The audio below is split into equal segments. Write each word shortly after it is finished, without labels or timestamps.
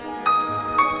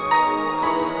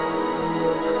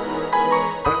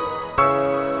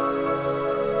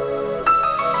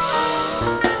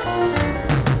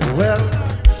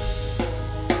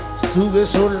Tomber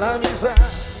sur la misère,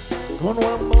 qu'on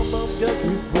voit maman qui a plus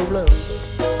de problème.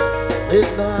 Et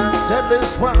dans cet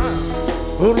espoir,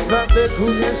 pour ne pas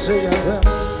découvrir ce yavem.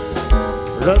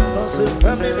 L'homme pense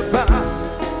fermer le pas,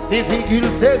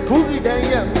 difficulté courir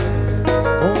derrière.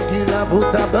 On qui la bout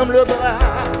à bam le bras,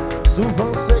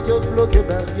 souvent c'est que bloqué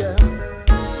barrière.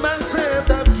 Mal c'est un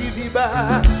dame qui vit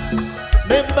bas,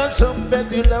 mais mal sommes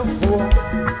perdu la foi.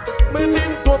 Mais viens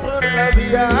comprendre la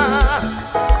vie,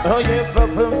 oh y'a pas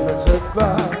peut-être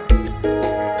pas.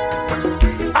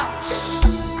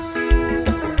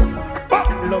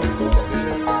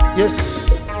 Yes.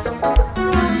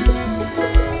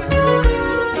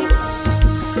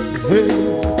 Hey,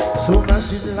 so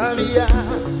machine la vie,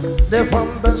 des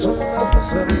femmes besoin de faire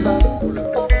ça.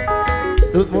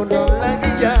 Tout le monde dans la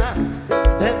guilla,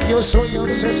 tête yo soyons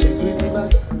c'est sécurité.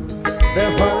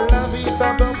 Des fois la vie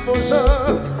pas bon pour ça,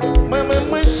 moi-même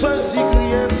moi choisi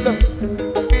rien.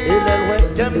 Et les lois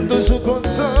qu'aime toujours content,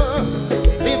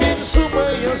 les vignes sous moi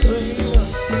y'en sourire.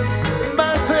 Ma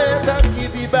c'est ta qui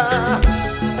vit bas.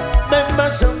 Même ma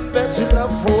jambe perdu la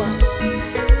foi,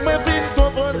 mais vite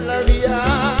comprendre la vie.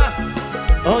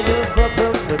 Oh, y'a pas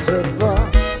peur, peut-être pas.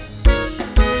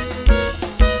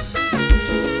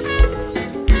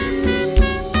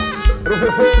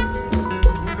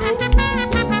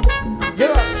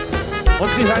 Yeah, on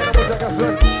dit là, il y a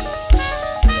personne.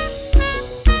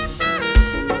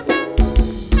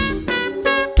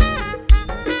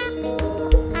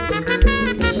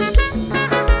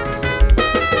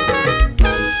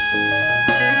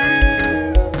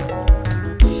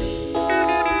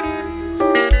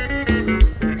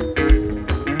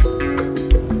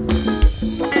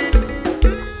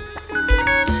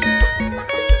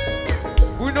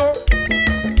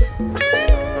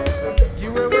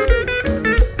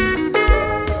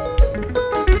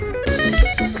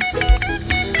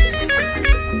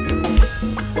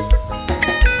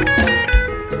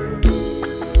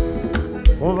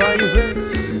 On va y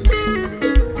vite.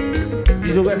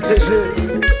 Il doit le TG.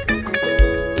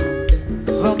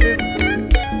 Zambé.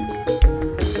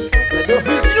 Les deux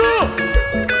fusions.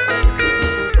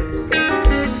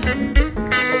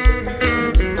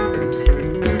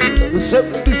 Nous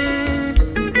sommes tous.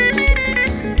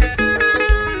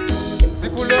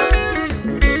 C'est couleur.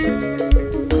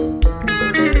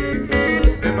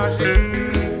 Les machines.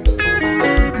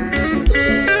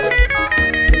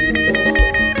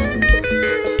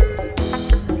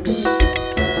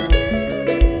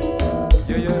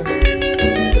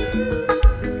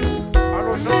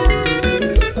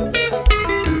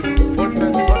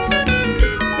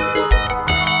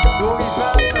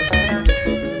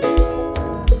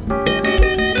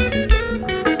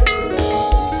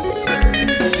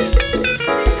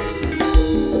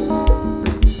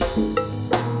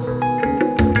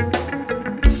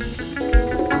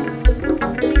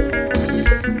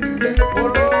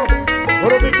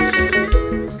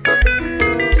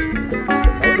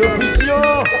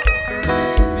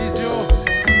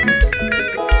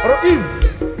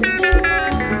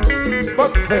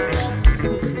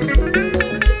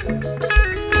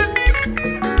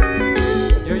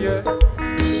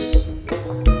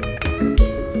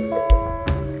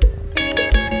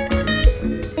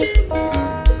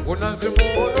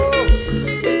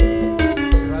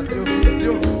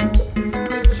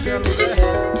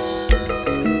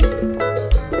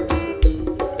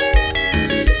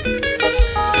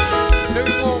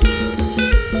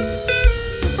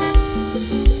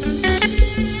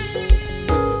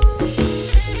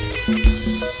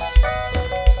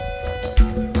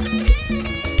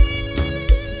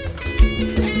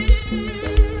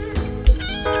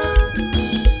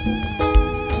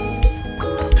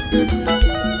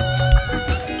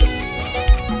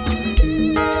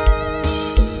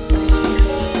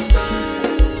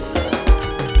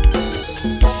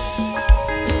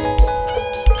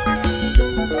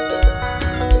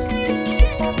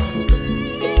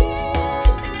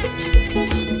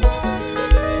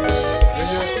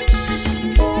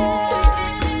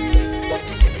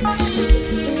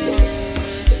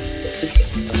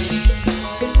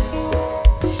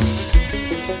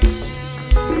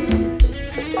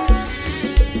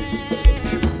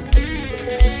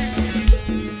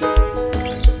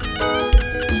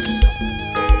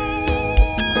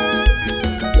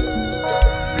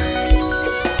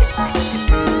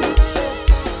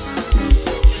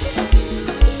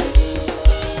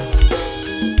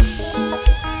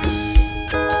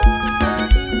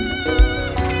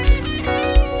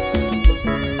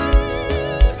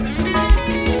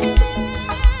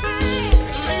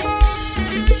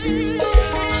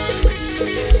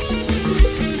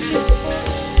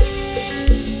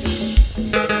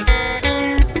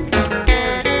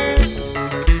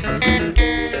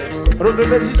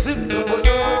 Robert ici.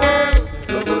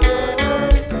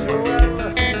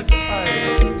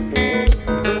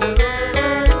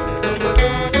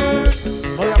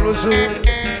 Regarde le jeu.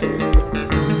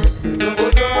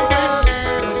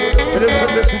 Mesdames,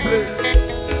 s'il vous plaît.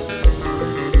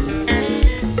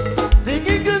 Des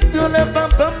guigues de la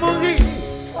papa mourir.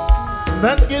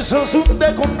 Malgré son soupe de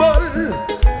combol.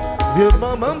 Vieux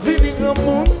maman finit grand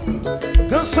monde.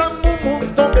 Quand ça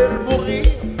monde tombe, elle mourit.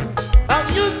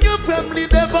 Rien que famille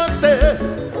dévoté.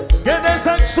 Y'a des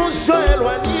actions sont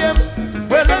éloignées.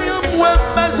 Voilà un mois,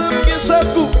 ma zone qui se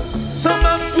coupe. Ça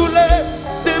m'a coulé.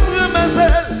 Des bruits, ma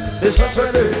zèle. Et ça se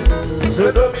fait. Ce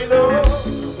domino.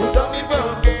 Ou dans mi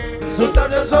vent. Sous ta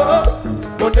maison.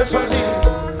 On t'a choisi.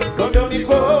 Comme un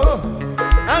micro.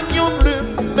 Agnon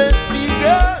plume. M'explique.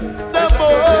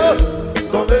 D'amour.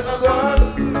 Tomber dans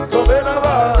la tomber dans la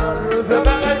balle. Faire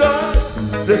pareil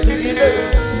dans le civilisé.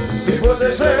 Il faut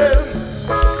décher.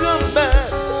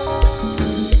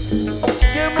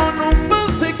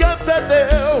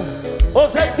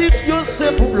 Objectif,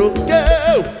 c'est pour bloquer.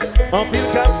 En pile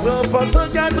qu'après, pas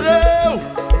s'encadrer.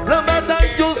 La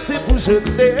bataille, c'est pour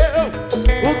jeter.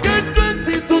 Ou quelqu'un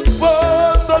dit tout bon,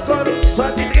 donc on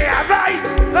choisit de travail.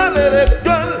 Allez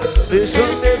l'école, les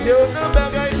choses deviennent un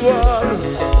bagaille droit.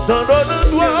 Dans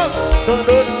le doigt, dans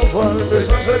le vol, de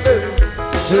changer.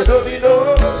 Je domino,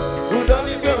 ou dans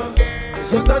mes gants.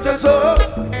 Sous ta tête,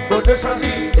 on te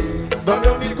choisit. Dans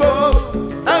le micro,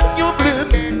 avec une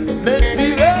plume,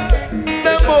 m'inspirer.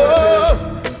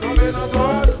 Tomber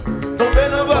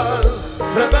dans le vol,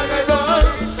 le bagaille dans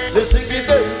le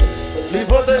sécurité, les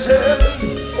protéger,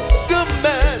 comme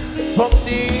même, pour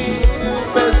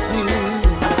dire merci.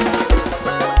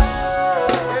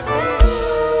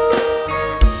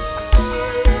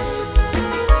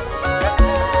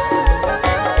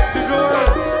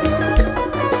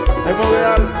 Et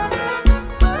Montréal.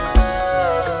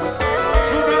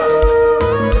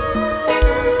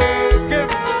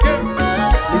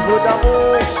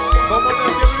 D'amour, comme on a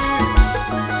vu.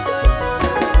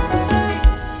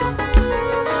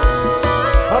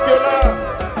 Fabiola,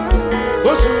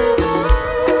 bonjour.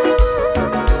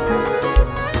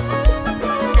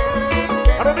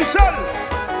 Alors Michel.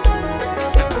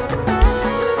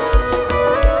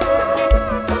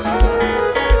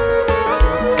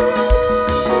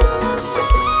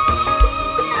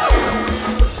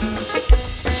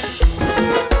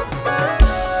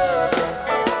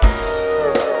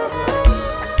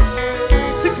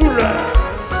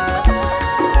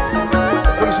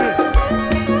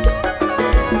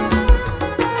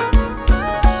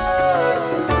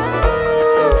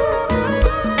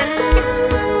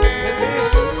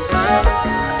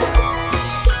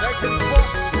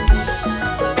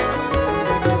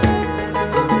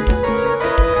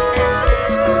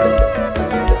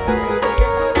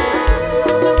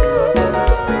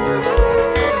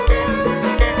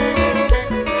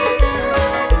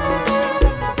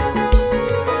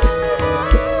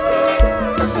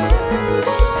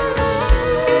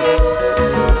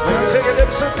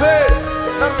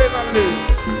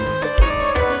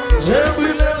 J'ai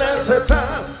brûlé les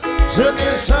étapes, je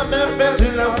n'ai jamais perdu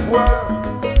la foi.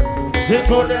 Je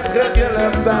connais très bien la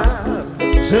barre,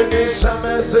 je n'ai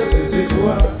jamais cessé de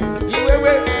croire.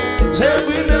 J'ai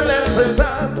brûlé les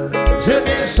étapes, je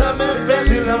n'ai jamais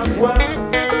perdu la foi.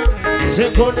 Je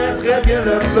connais très bien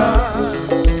la barre,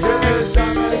 je n'ai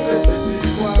jamais cessé de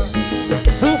croire.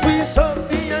 Souffrir sans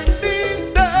dignité,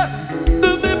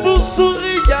 de mes beaux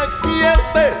sourires avec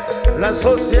fierté. La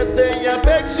société y a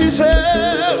avec sujet,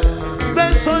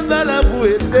 personne n'a la pour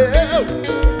aider.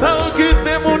 Pas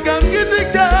occuper mon gang qui te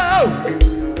gâte.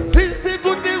 Fils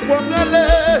écoutez ou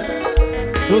aller.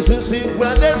 Tous ceux-ci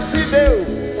vont décider.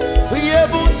 Priez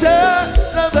mon Dieu,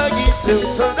 la vaguité au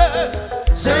temps.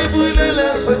 J'ai brûlé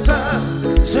les soldats,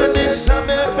 je n'ai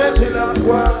jamais perdu la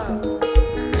foi.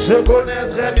 Je connais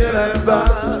très bien la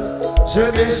barre, je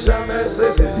n'ai jamais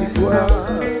cessé d'y croire.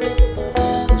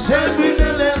 J'ai brûlé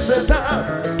les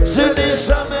étapes, je n'ai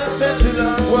jamais perdu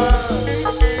la foi.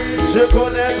 Je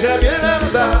connais très bien la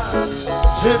barre,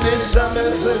 je n'ai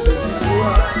jamais cessé d'y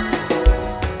croire.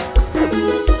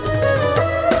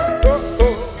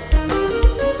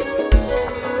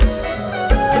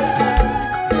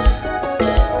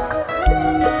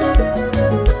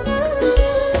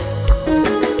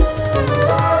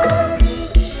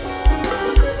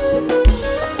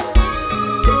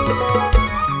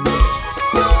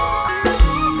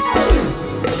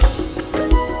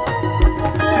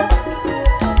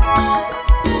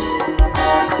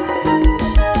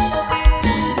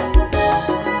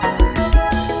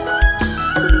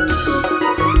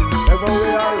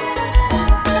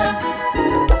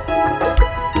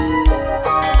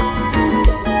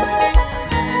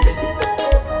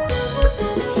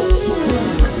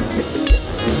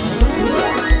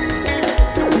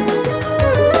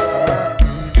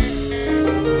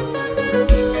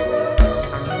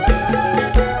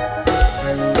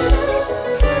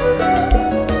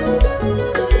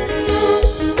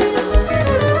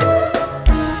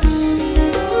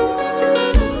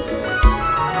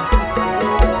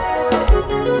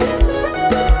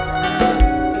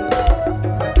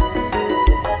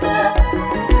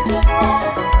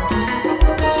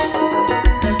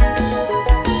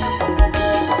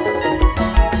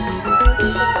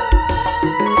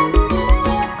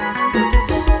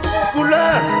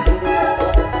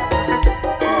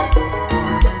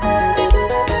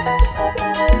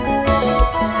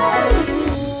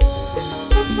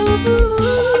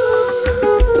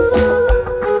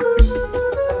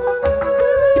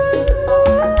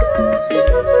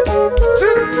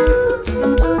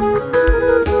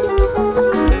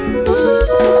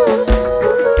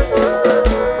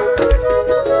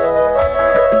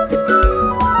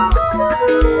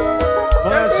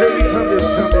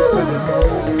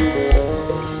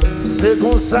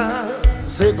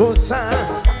 comme ça,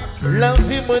 la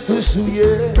vie m'a tout souillé.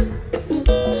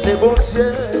 C'est bon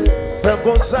Dieu, fais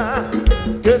comme ça,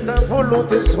 que ta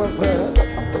volonté soit faite.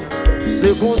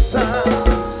 C'est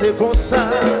comme ça,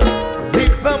 vis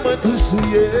pas moi tout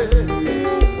souillé.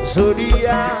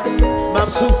 Jolia, m'a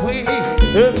souffri,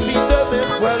 et puis de mes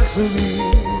poils soumis.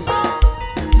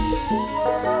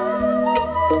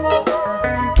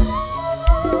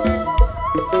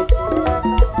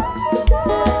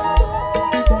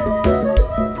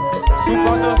 Sous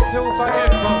pas danser ou pas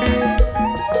qu'elle femme.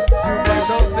 Sous pas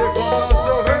danser, faut pas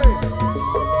sauver.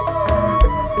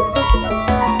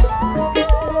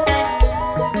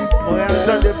 Moi,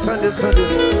 attendez.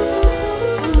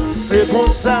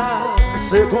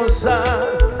 C'est comme ça,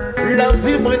 la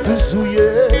vie m'a tout souillé.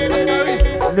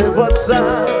 Le bon ça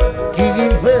qui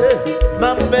rivait,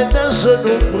 m'a mis un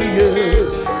genou prier.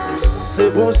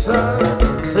 C'est comme ça,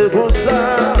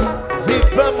 vie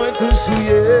pas moi tout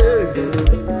souillé.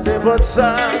 Le bon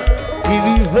ça qui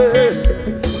rivait,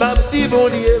 m'a dit bon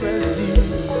Dieu merci.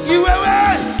 Ouais.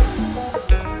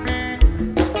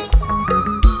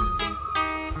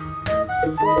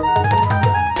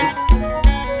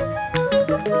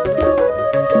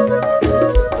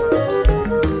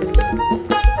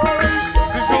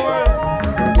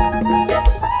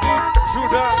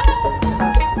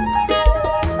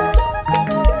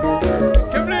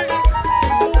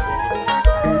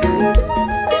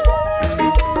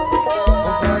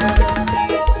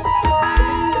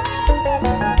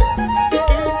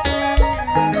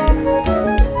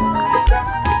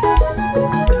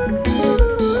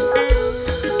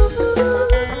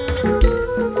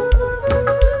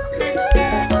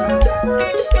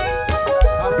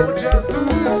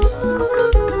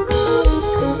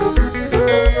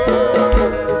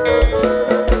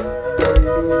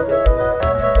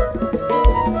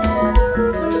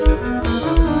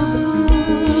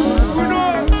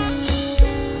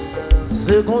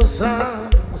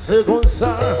 C'est comme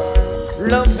ça,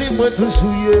 la vie m'a tout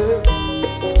souillé.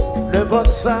 Le bon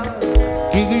ça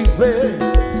qui rivait,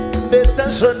 les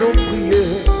tâches nous prier.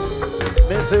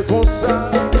 Mais c'est comme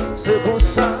ça,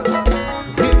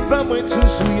 vie pas moi tout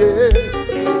souillé.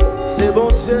 C'est bon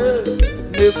Dieu,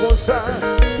 mais comme ça,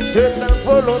 que ta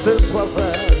volonté soit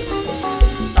faite.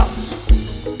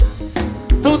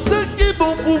 Tout ce qui est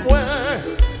bon pour moi,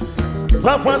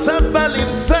 parfois ça va les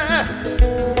faire.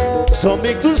 Son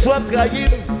mec tout soit trahi,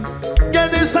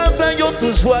 gardez sa fin, yon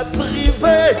tout soit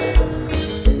privé.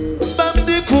 Pas me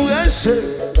décourager,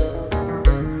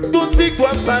 toute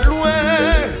victoire pas loin.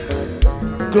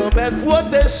 Comme elle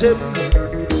protège,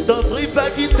 t'en prie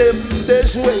pas quitter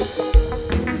déjouer.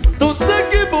 Tout ce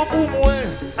qui est bon pour moi,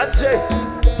 adieu,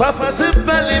 parfois c'est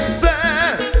pas les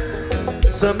faire.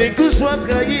 Son mec tout soit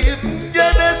trahi,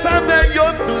 gardez sa fin,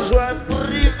 yon tout soit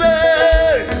privé.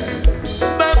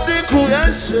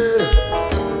 Décourager,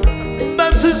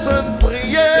 même si c'est une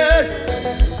prière,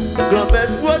 comme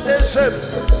elle protège,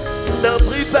 t'en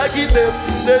prie pas quitter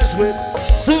de jouer.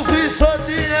 Souffrir,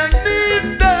 sortir avec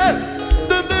l'idée,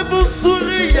 de me pour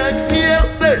sourire avec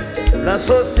fierté. La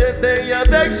société y a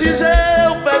d'exiger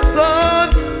aux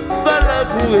personnes, pas la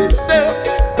pour aider.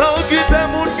 Quand on quitte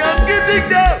mon cœur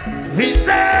critique,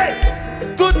 visez,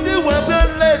 côté ou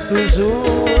appelez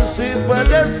toujours, si pas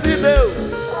décidé.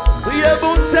 Priez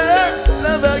bon Dieu,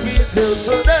 la vague est au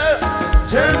tonnerre.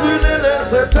 J'ai brûlé les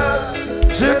étapes,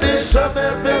 je n'ai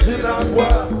jamais perdu la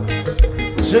foi.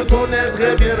 Je connais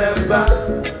très bien les bas,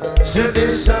 je n'ai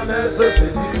jamais cessé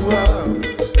d'y voir.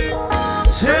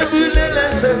 J'ai brûlé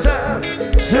les étapes,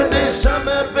 je n'ai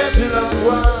jamais perdu la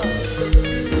foi.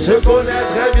 Je connais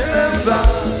très bien les bas,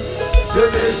 je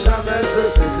n'ai jamais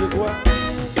cessé d'y voir.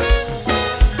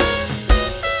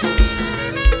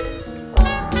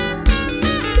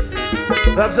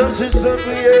 Pas besoin de se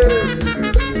prier.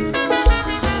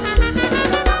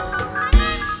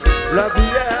 La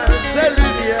prière, c'est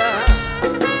lumière.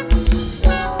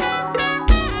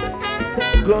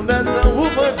 Comme maintenant vous me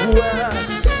voyez,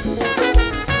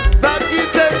 pas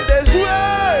quitter des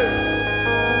jouets.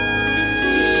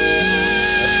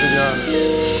 Seigneur.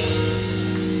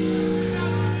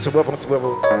 C'est bon, bon petit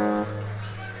bravo.